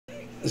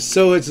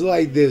So it's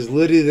like this,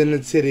 litty than a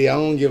titty. I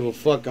don't give a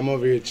fuck. I'm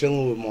over here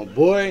chilling with my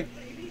boy.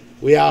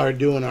 We out here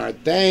doing our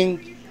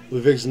thing.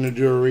 We're fixing to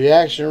do a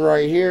reaction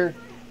right here.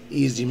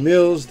 Easy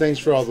Mills. Thanks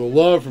for all the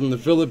love from the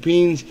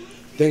Philippines.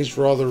 Thanks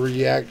for all the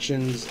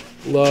reactions,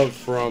 love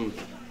from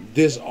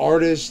this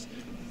artist.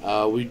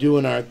 We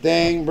doing our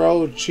thing,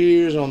 bro.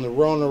 Cheers on the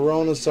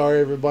Rona. Sorry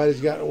everybody's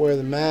got to wear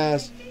the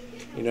mask.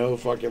 You know,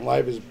 fucking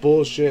life is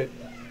bullshit.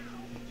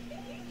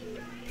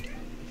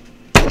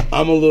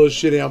 I'm a little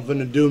shitty. I'm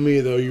finna do me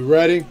though. You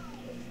ready?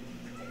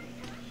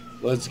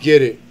 Let's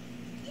get it.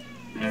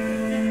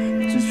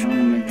 Just trying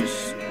to make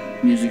this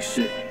music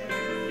shit.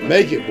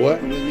 Make it, boy.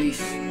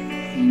 Release,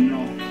 you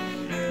know.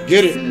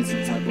 Get it. Feel it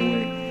some type of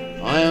way.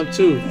 I am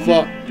too.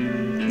 Fuck.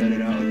 Let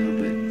it out a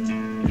little bit.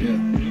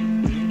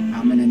 Yeah.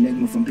 I'm an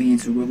enigma from being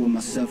too real with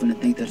myself, and I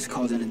think that it's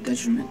causing a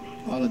detriment.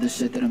 All of the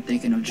shit that I'm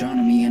thinking of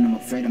drowning me, and I'm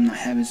afraid I'm not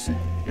having sin.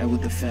 That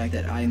with the fact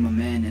that I am a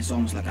man, it's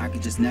almost like I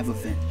could just never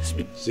vent.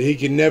 See, he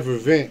can never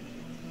vent.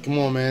 Come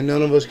on, man.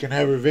 None of us can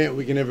ever vent.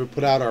 We can never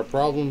put out our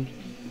problems.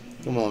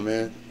 Come on,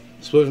 man.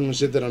 Especially from the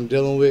shit that I'm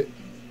dealing with.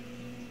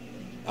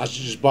 I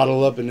should just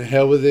bottle up and the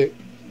hell with it.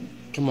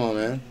 Come on,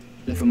 man.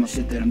 From my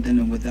shit that I'm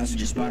dealing with, I should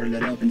just bottle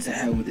it up and to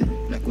hell with it.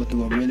 Like, what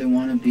do I really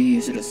wanna be?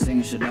 Is it a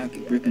singer? Should I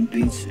keep ripping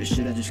beats? Or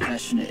should I just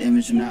cash in the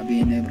image of not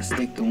being able to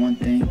stick to one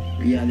thing?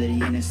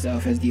 Reality in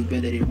itself has the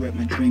ability to rip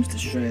my dreams to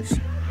shreds.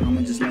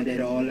 I'ma just let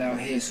it all out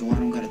here so I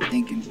don't gotta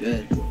think in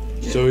bed.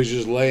 Yeah. So he's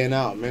just laying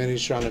out, man.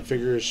 He's trying to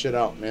figure his shit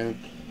out, man.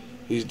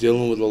 He's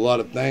dealing with a lot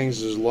of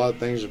things. There's a lot of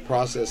things to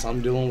process.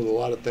 I'm dealing with a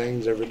lot of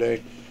things every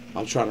day.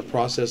 I'm trying to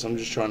process. I'm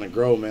just trying to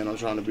grow, man. I'm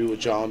trying to be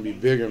with y'all and be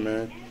bigger,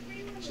 man.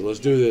 So let's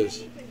do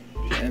this.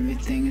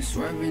 Everything is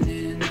swerving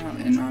in and out,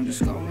 and I'm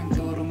just going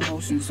through the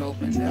motions,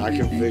 hoping that I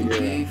can figure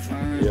it out.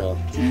 fine. Yeah.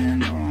 And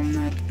no, I'm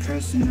not the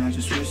person. I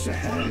just wish I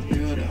had a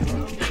girl to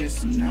hug and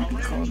kiss, and I could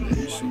call her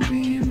and she'll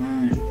be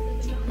mine.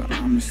 But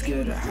I'm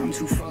scared that I'm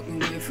too fucking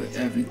weird for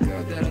every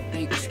girl that I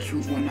think is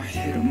cute when I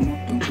hit 'em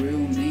up the real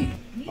me.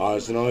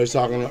 Alright, so now he's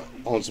talking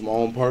on some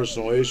own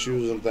personal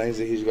issues and things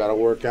that he's got to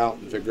work out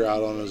and figure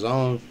out on his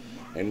own.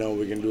 Ain't nothing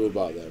we can do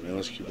about that, man.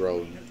 Let's keep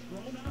rolling.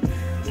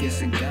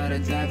 Guess I gotta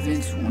dive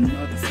into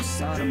another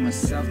facade of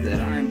myself that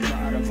I am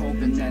proud of,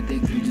 hoping that they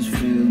could just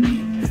feel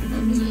me.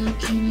 I'm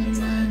looking in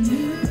my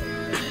mirror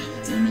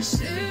and I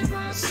see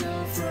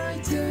myself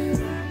right there,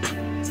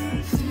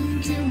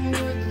 thinking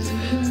what the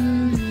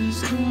hell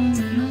is going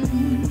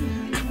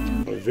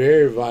on. A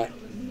very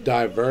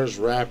diverse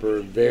rapper,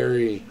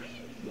 very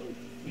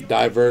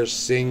diverse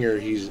singer.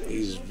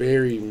 He's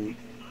very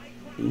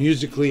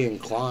musically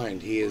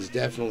inclined. He is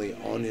definitely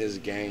on his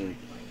game.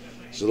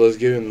 So let's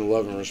give him the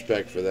love and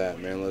respect for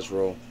that, man. Let's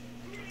roll.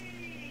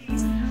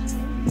 Things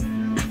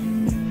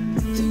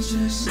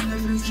just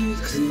never get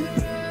clear,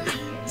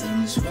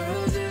 and this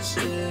world just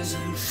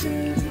isn't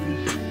fair.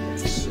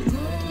 So go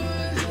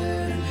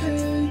ahead and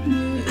hate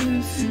me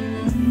if you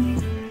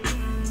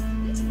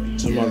want.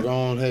 So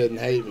go ahead and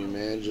hate me,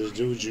 man. Just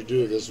do what you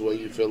do. This is what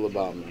you feel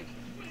about me.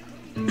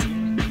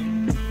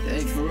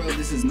 Hey, for real,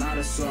 this is not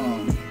a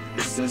song.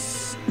 It's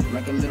just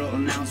like a little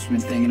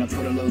announcement thing, and I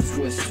put a little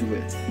twist to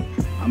it.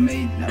 I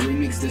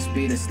remixed this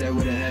beat to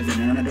Stairway to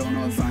Heaven, and I don't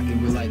know if I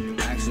can like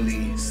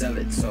actually sell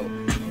it. So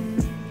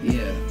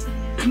yeah,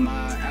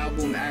 my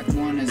album Act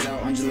 1 is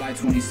out on July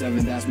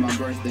 27th. That's my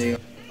birthday.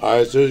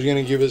 Alright, so he's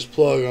gonna give his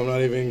plug. I'm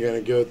not even gonna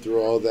go through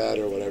all that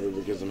or whatever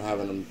because I'm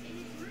having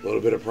a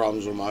little bit of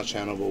problems with my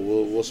channel, but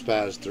we'll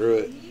spaz through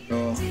it.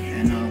 Oh,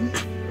 and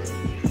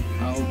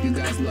I hope you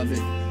guys love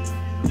it.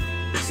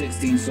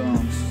 16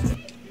 songs.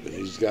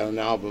 He's got an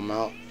album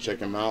out. Check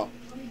him out.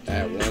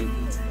 Act 1.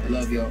 I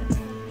love y'all.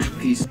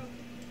 Peace.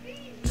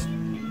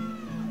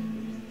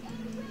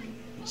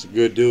 It's a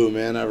good dude,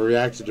 man. I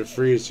reacted to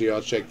Freeze, so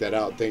y'all check that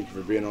out. Thank you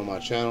for being on my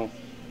channel.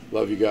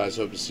 Love you guys.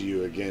 Hope to see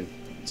you again.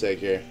 Take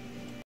care.